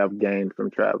proud to say I've gained from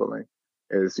traveling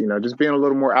is, just being a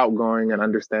little more outgoing and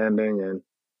understanding and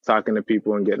talking to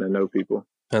people and getting to know people.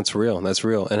 That's real. That's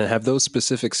real. And have those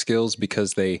specific skills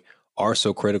because they are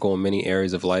so critical in many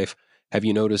areas of life. Have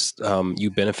you noticed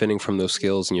you benefiting from those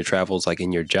skills in your travels, like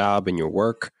in your job and your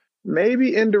work?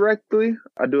 Maybe indirectly,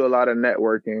 I do a lot of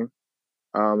networking.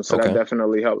 So that Okay.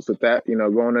 definitely helps with that.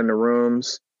 Going into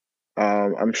rooms.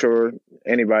 I'm sure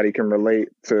anybody can relate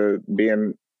to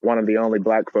being one of the only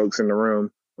Black folks in the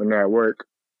room when they're at work.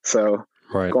 So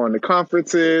Right. going to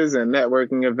conferences and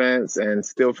networking events and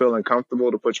still feeling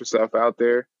comfortable to put yourself out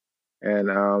there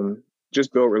and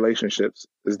just build relationships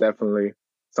is definitely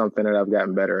something that I've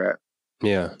gotten better at.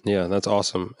 Yeah, yeah, that's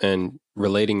awesome. And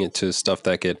relating it to stuff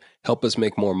that could help us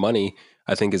make more money,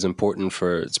 I think is important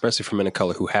for, especially for men of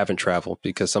color who haven't traveled,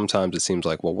 because sometimes it seems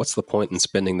like, well, what's the point in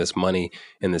spending this money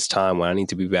and this time when I need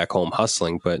to be back home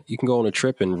hustling? But you can go on a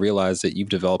trip and realize that you've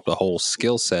developed a whole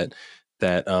skill set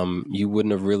that you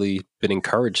wouldn't have really been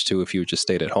encouraged to if you had just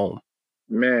stayed at home.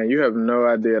 Man, you have no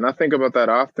idea. And I think about that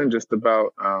often, just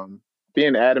about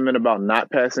being adamant about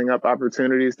not passing up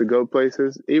opportunities to go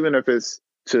places, even if it's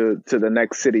to the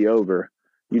next city over.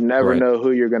 You never Right. know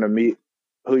who you're gonna meet,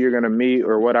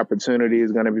 or what opportunity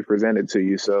is gonna be presented to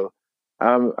you. So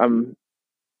I'm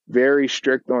very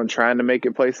strict on trying to make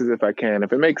it places if I can.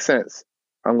 If it makes sense,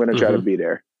 I'm gonna try to Hmm. be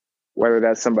there. whether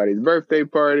that's somebody's birthday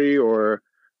party or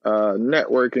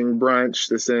networking brunch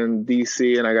that's in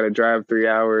DC and I got to drive 3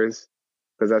 hours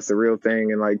because that's the real thing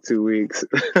in like 2 weeks.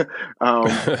 um,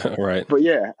 Right. but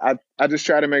yeah, I just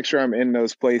try to make sure I'm in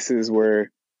those places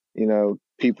where,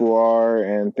 people are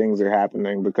and things are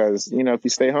happening because, if you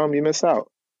stay home, you miss out.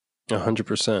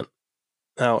 100%.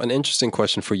 Now, an interesting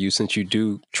question for you, since you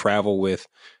do travel with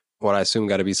what I assume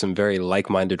got to be some very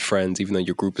like-minded friends, even though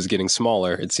your group is getting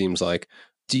smaller, it seems like.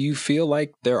 Do you feel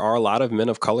like there are a lot of men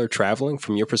of color traveling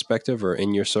from your perspective or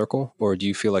in your circle? Or do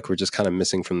you feel like we're just kind of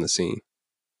missing from the scene?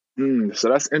 So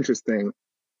that's interesting.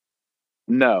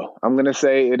 No, I'm going to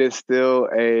say it is still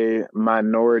a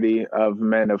minority of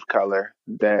men of color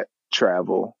that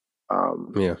travel,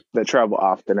 Yeah. that travel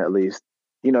often at least.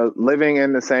 Living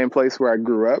in the same place where I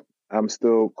grew up, I'm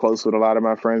still close with a lot of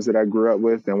my friends that I grew up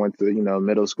with and went to,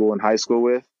 middle school and high school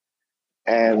with.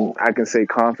 And I can say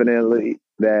confidently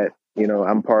that,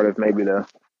 I'm part of maybe the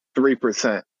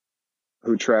 3%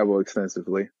 who travel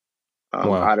extensively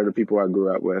Wow. out of the people I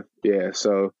grew up with. Yeah.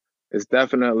 So it's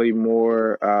definitely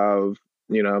more of,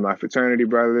 my fraternity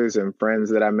brothers and friends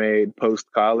that I made post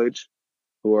college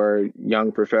who are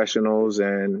young professionals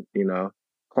and,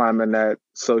 climbing that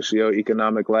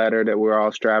socioeconomic ladder that we're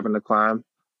all striving to climb,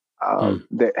 Mm.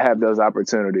 that have those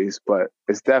opportunities. But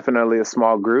it's definitely a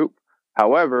small group.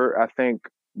 However, I think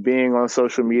being on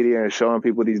social media and showing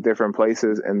people these different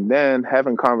places and then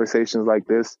having conversations like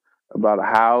this about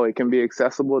how it can be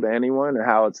accessible to anyone and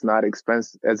how it's not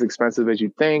as expensive as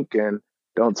you think and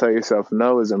don't tell yourself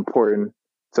no is important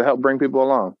to help bring people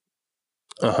along.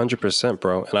 100%,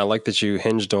 bro. And I like that you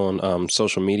hinged on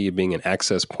social media being an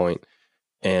access point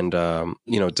and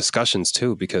discussions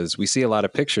too, because we see a lot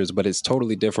of pictures, but it's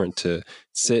totally different to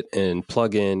sit and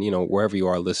plug in, wherever you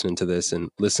are listening to this and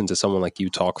listen to someone like you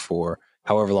talk for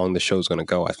however long the show's going to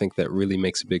go. I think that really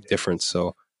makes a big difference.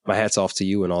 So my hat's off to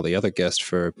you and all the other guests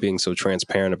for being so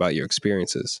transparent about your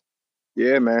experiences.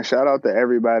 Yeah, man. Shout out to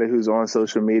everybody who's on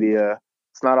social media.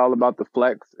 It's not all about the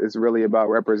flex. It's really about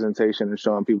representation and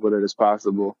showing people that it's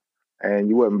possible. And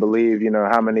you wouldn't believe,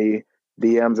 how many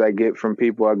DMs I get from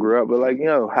people I grew up with, like,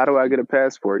 how do I get a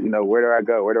passport? Where do I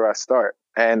go? Where do I start?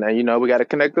 And, we got to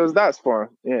connect those dots for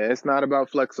them. Yeah, it's not about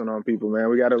flexing on people, man.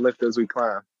 We got to lift as we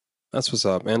climb. That's what's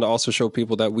up. And to also show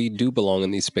people that we do belong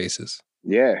in these spaces.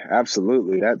 Yeah,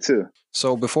 absolutely. That too.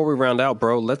 So before we round out,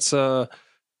 bro, let's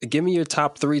give me your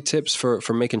top 3 tips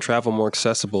for making travel more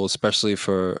accessible, especially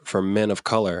for men of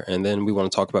color. And then we want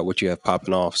to talk about what you have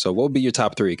popping off. So what would be your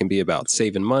top 3? It can be about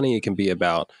saving money. It can be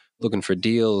about looking for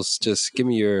deals. Just give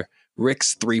me your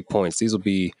Rick's 3 points. These will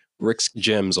be Rick's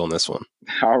gems on this one.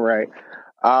 All right.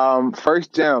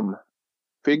 First gem,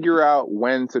 figure out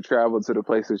when to travel to the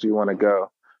places you want to go.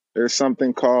 There's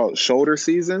something called shoulder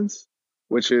seasons,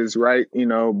 which is right,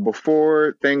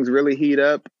 before things really heat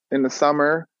up in the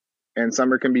summer, and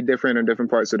summer can be different in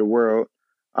different parts of the world,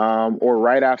 or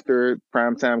right after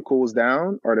prime time cools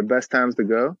down are the best times to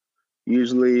go.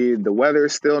 Usually the weather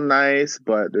is still nice,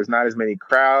 but there's not as many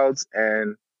crowds,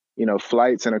 and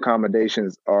flights and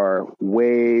accommodations are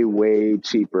way, way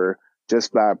cheaper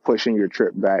just by pushing your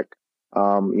trip back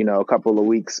a couple of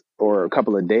weeks or a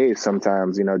couple of days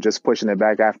sometimes, just pushing it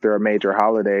back after a major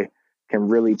holiday can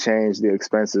really change the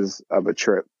expenses of a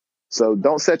trip. So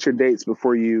don't set your dates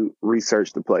before you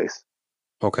research the place.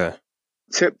 Okay.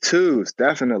 Tip 2 is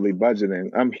definitely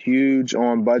budgeting. I'm huge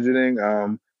on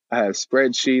budgeting. I have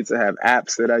spreadsheets. I have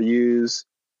apps that I use.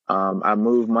 I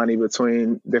move money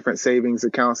between different savings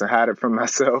accounts and hide it from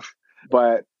myself.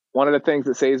 But one of the things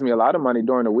that saves me a lot of money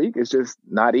during the week is just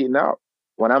not eating out.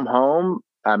 When I'm home,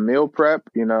 I meal prep.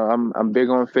 I'm big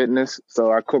on fitness,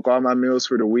 so I cook all my meals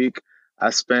for the week. I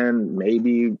spend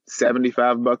maybe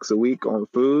 $75 a week on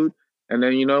food. And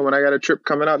then, when I got a trip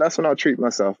coming out, that's when I'll treat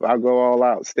myself. I'll go all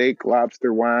out, steak,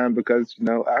 lobster, wine, because,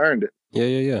 I earned it.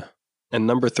 Yeah. And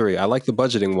number 3, I like the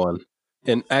budgeting one.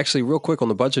 And actually, real quick on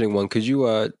the budgeting one, could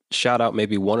you shout out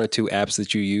maybe 1 or 2 apps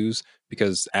that you use?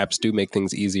 Because apps do make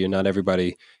things easier. Not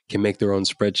everybody can make their own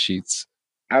spreadsheets.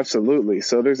 Absolutely.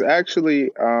 So there's actually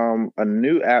a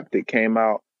new app that came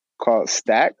out called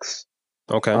Stacks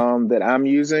Okay. that I'm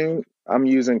using. I'm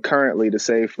using currently to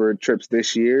save for trips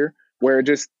this year, where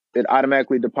it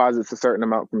automatically deposits a certain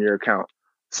amount from your account.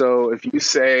 So if you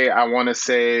say I want to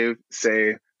save,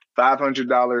 say,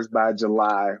 $500 by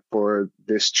July for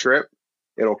this trip,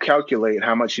 it'll calculate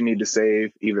how much you need to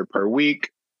save either per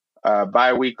week,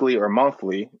 bi-weekly, or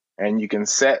monthly, and you can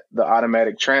set the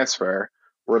automatic transfer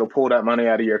where it'll pull that money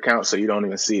out of your account so you don't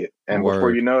even see it. And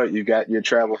before you know it, you got your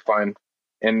travel fund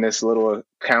in this little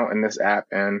account in this app.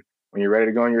 And when you're ready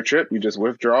to go on your trip, you just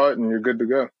withdraw it and you're good to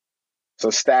go. So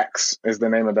Stacks is the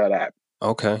name of that app.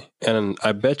 Okay. And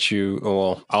I bet you,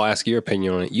 well, I'll ask your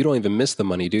opinion on it. You don't even miss the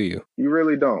money, do you? You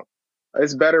really don't.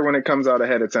 It's better when it comes out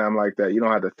ahead of time like that. You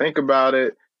don't have to think about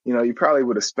it. You know, you probably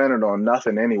would have spent it on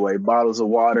nothing anyway. Bottles of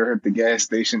water at the gas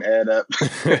station add up.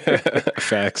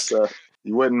 Facts. So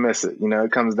you wouldn't miss it. You know,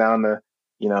 it comes down to,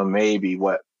 maybe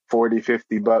what, 40,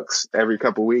 $50 every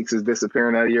couple of weeks is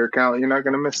disappearing out of your account. You're not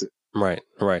going to miss it. Right,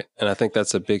 right. And I think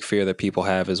that's a big fear that people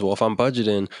have is, well, if I'm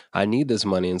budgeting, I need this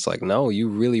money. And it's like, no, you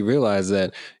really realize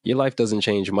that your life doesn't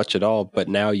change much at all. But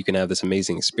now you can have this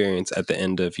amazing experience at the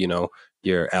end of,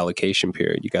 your allocation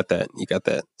period. You got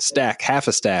that stack, half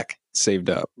a stack saved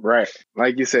up. Right.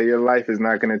 Like you said, your life is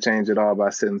not going to change at all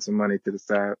by setting some money to the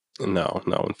side. No.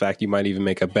 In fact, you might even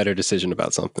make a better decision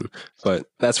about something. But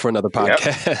that's for another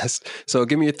podcast. Yep. So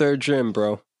give me your third gem,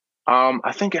 bro.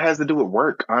 I think it has to do with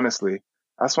work, honestly.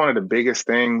 That's one of the biggest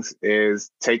things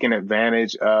is taking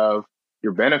advantage of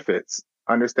your benefits,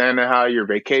 understanding how your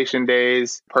vacation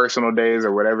days, personal days,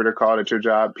 or whatever they're called at your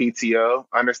job, PTO,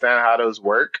 understand how those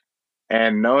work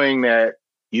and knowing that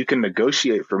you can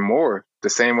negotiate for more the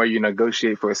same way you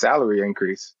negotiate for a salary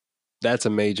increase. That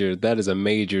is a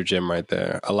major gem right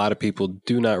there. A lot of people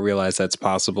do not realize that's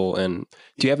possible. And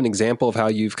do you have an example of how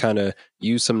you've kind of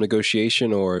used some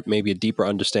negotiation or maybe a deeper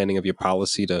understanding of your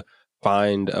policy to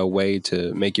find a way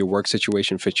to make your work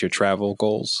situation fit your travel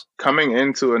goals? Coming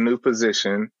into a new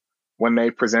position, when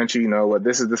they present you, what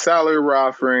this is the salary we're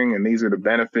offering and these are the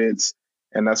benefits.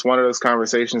 And that's one of those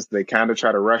conversations they kind of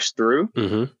try to rush through.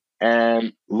 Mm-hmm.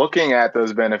 And looking at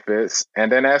those benefits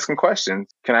and then asking questions.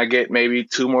 Can I get maybe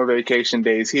 2 more vacation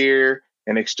days here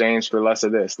in exchange for less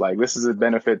of this? Like, this is a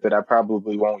benefit that I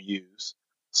probably won't use.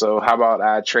 So how about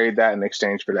I trade that in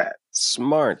exchange for that?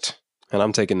 Smart. And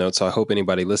I'm taking notes, so I hope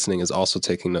anybody listening is also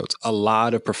taking notes. A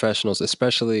lot of professionals,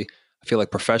 especially I feel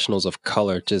like professionals of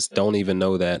color, just don't even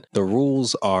know that the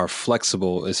rules are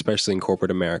flexible, especially in corporate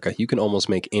America. You can almost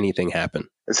make anything happen.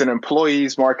 It's an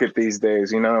employees market these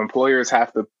days. Employers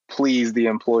have to please the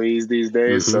employees these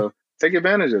days. Mm-hmm. So take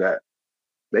advantage of that.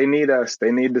 They need us.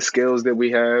 They need the skills that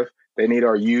we have. They need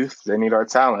our youth. They need our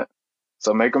talent.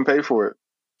 So make them pay for it.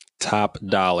 Top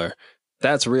dollar.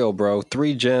 That's real, bro.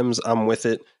 3 gems. I'm with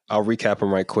it. I'll recap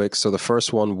them right quick. So the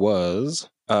first one was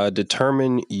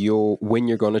determine when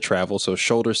you're going to travel. So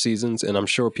shoulder seasons. And I'm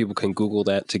sure people can Google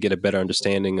that to get a better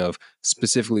understanding of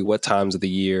specifically what times of the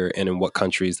year and in what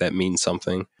countries that means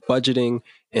something. Budgeting,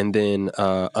 and then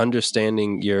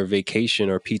understanding your vacation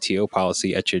or PTO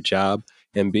policy at your job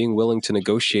and being willing to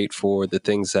negotiate for the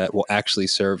things that will actually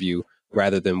serve you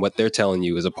rather than what they're telling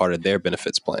you is a part of their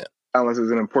benefits plan. Balance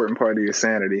is an important part of your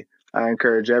sanity. I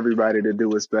encourage everybody to do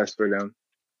what's best for them.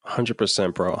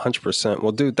 100%, bro. 100%.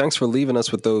 Well, dude, thanks for leaving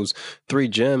us with those 3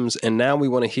 gems. And now we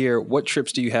want to hear, what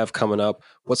trips do you have coming up?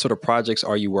 What sort of projects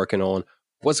are you working on?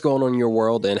 What's going on in your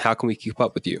world? And how can we keep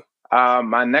up with you?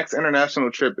 My next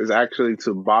international trip is actually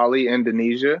to Bali,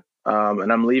 Indonesia.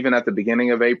 And I'm leaving at the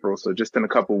beginning of April. So just in a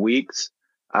couple weeks,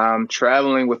 I'm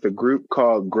traveling with a group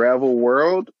called Gravel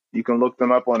World. You can look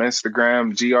them up on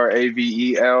Instagram,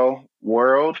 GRAVEL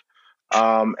World.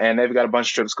 And they've got a bunch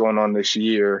of trips going on this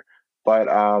year. But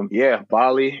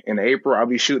Bali in April, I'll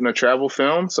be shooting a travel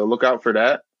film. So look out for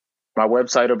that. My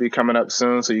website will be coming up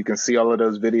soon so you can see all of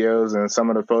those videos and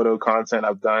some of the photo content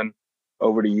I've done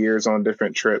over the years on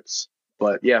different trips.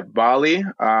 But yeah, Bali,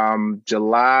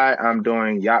 July, I'm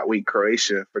doing Yacht Week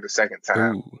Croatia for the second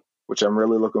time, which I'm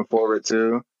really looking forward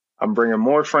to. I'm bringing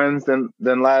more friends than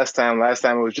last time. Last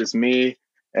time it was just me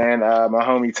and my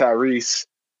homie Tyrese.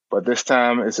 But this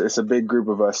time it's a big group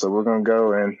of us, so we're going to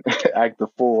go and act the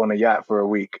fool on a yacht for a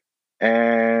week.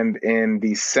 And in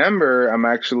December, I'm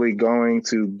actually going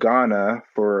to Ghana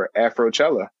for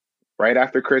Afrochella right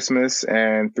after Christmas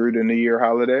and through the New Year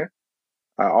holiday.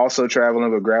 Also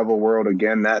traveling with Gravel World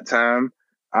again that time.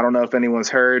 I don't know if anyone's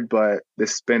heard, but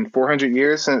it's been 400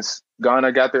 years since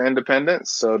Ghana got their independence.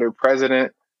 So their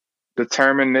president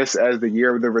determined this as the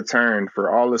year of the return for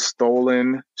all the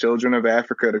stolen children of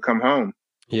Africa to come home.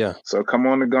 Yeah. So come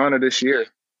on to Ghana this year.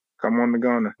 Come on to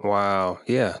Ghana. Wow.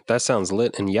 Yeah, that sounds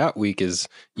lit. And Yacht Week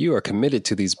you are committed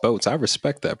to these boats. I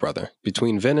respect that, brother.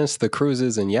 Between Venice, the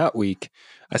cruises, and Yacht Week,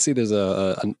 I see there's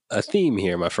a theme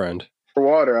here, my friend. For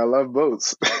water, I love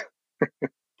boats.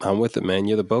 I'm with it, man.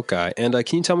 You're the boat guy. And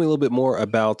can you tell me a little bit more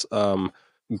about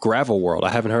Gravel World? I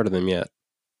haven't heard of them yet.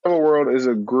 Gravel World is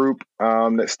a group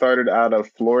that started out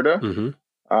of Florida. Mm-hmm.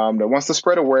 That wants to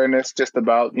spread awareness just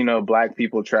about, Black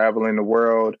people traveling the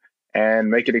world and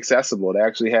make it accessible. They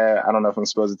actually I don't know if I'm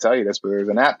supposed to tell you this, but there's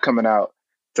an app coming out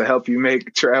to help you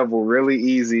make travel really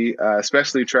easy,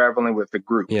 especially traveling with the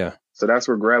group. Yeah. So that's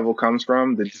where gravel comes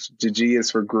from. The G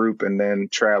is for group, and then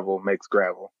travel makes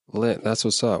gravel. Lit. That's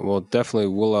what's up. Well, definitely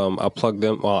we'll I'll plug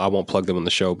them. Well, I won't plug them on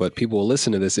the show, but people will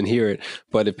listen to this and hear it.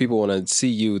 But if people want to see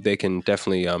you, they can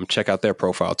definitely check out their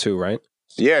profile too, right?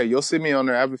 Yeah, you'll see me on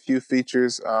there. I have a few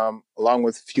features along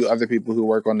with a few other people who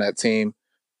work on that team.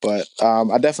 But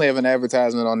I definitely have an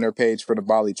advertisement on their page for the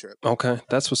Bali trip. Okay,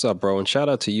 that's what's up, bro. And shout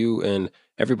out to you and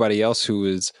everybody else who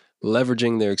is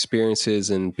leveraging their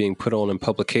experiences and being put on in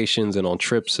publications and on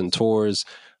trips and tours,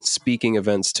 speaking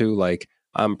events too. Like,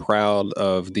 I'm proud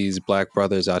of these Black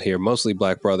brothers out here, mostly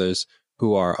Black brothers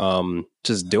who are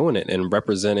just doing it and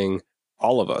representing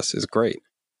all of us. Is great.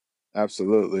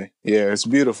 Absolutely. Yeah, it's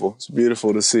beautiful. It's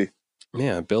beautiful to see.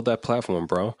 Yeah, build that platform,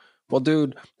 bro. Well,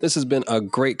 dude, this has been a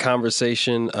great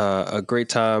conversation, a great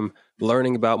time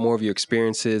learning about more of your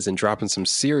experiences and dropping some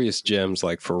serious gems,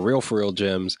 like for real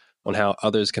gems on how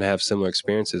others can have similar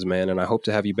experiences, man. And I hope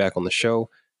to have you back on the show.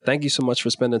 Thank you so much for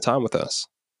spending time with us.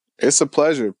 It's a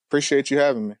pleasure. Appreciate you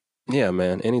having me. Yeah,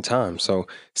 man, anytime. So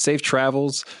safe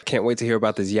travels. Can't wait to hear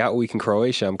about this yacht week in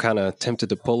Croatia. I'm kind of tempted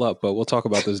to pull up, but we'll talk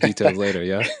about those details later,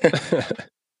 yeah?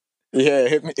 Yeah,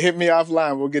 hit me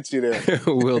offline. We'll get you there.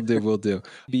 We'll do.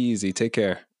 Be easy. Take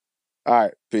care. All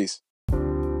right, peace.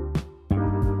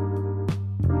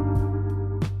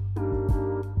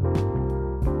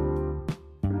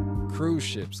 Cruise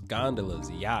ships,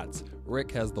 gondolas, yachts.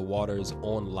 Rick has the waters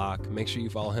on lock. Make sure you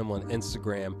follow him on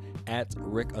Instagram at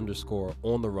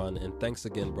Rick_on_the_run. And thanks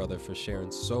again, brother, for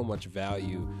sharing so much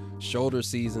value. Shoulder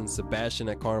season, Sebastian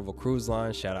at Carnival Cruise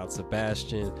Line. Shout out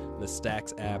Sebastian, the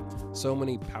Stacks app. So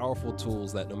many powerful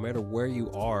tools that no matter where you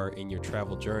are in your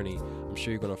travel journey, I'm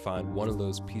sure you're going to find one of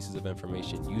those pieces of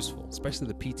information useful, especially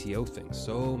the PTO thing.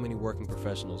 So many working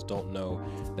professionals don't know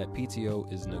that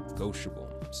PTO is negotiable.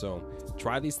 So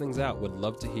try these things out. Would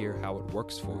love to hear how it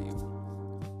works for you.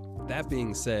 That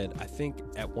being said, I think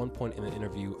at one point in the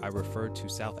interview, I referred to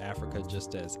South Africa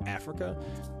just as Africa.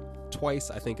 Twice,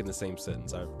 I think, in the same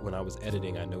sentence. When I was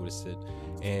editing, I noticed it.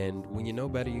 And when you know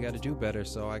better, you got to do better.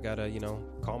 So I got to,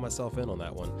 call myself in on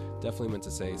that one. Definitely meant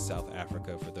to say South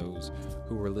Africa for those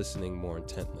who were listening more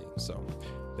intently. So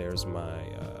there's my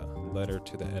letter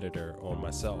to the editor on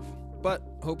myself. But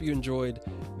hope you enjoyed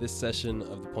this session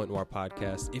of the Point Noir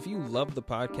podcast. If you love the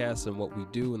podcast and what we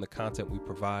do and the content we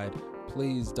provide,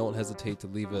 please don't hesitate to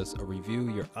leave us a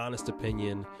review, your honest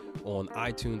opinion on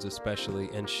iTunes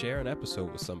especially, and share an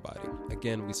episode with somebody.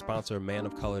 Again, we sponsor a man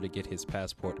of color to get his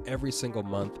passport every single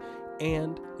month.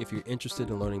 And if you're interested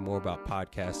in learning more about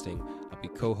podcasting, I'll be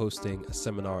co-hosting a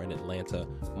seminar in Atlanta,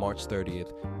 March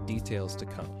 30th. Details to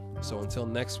come. So until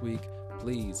next week,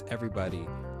 please, everybody,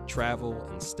 travel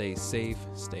and stay safe,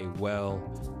 stay well,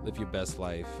 live your best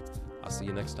life. I'll see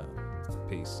you next time.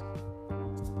 Peace.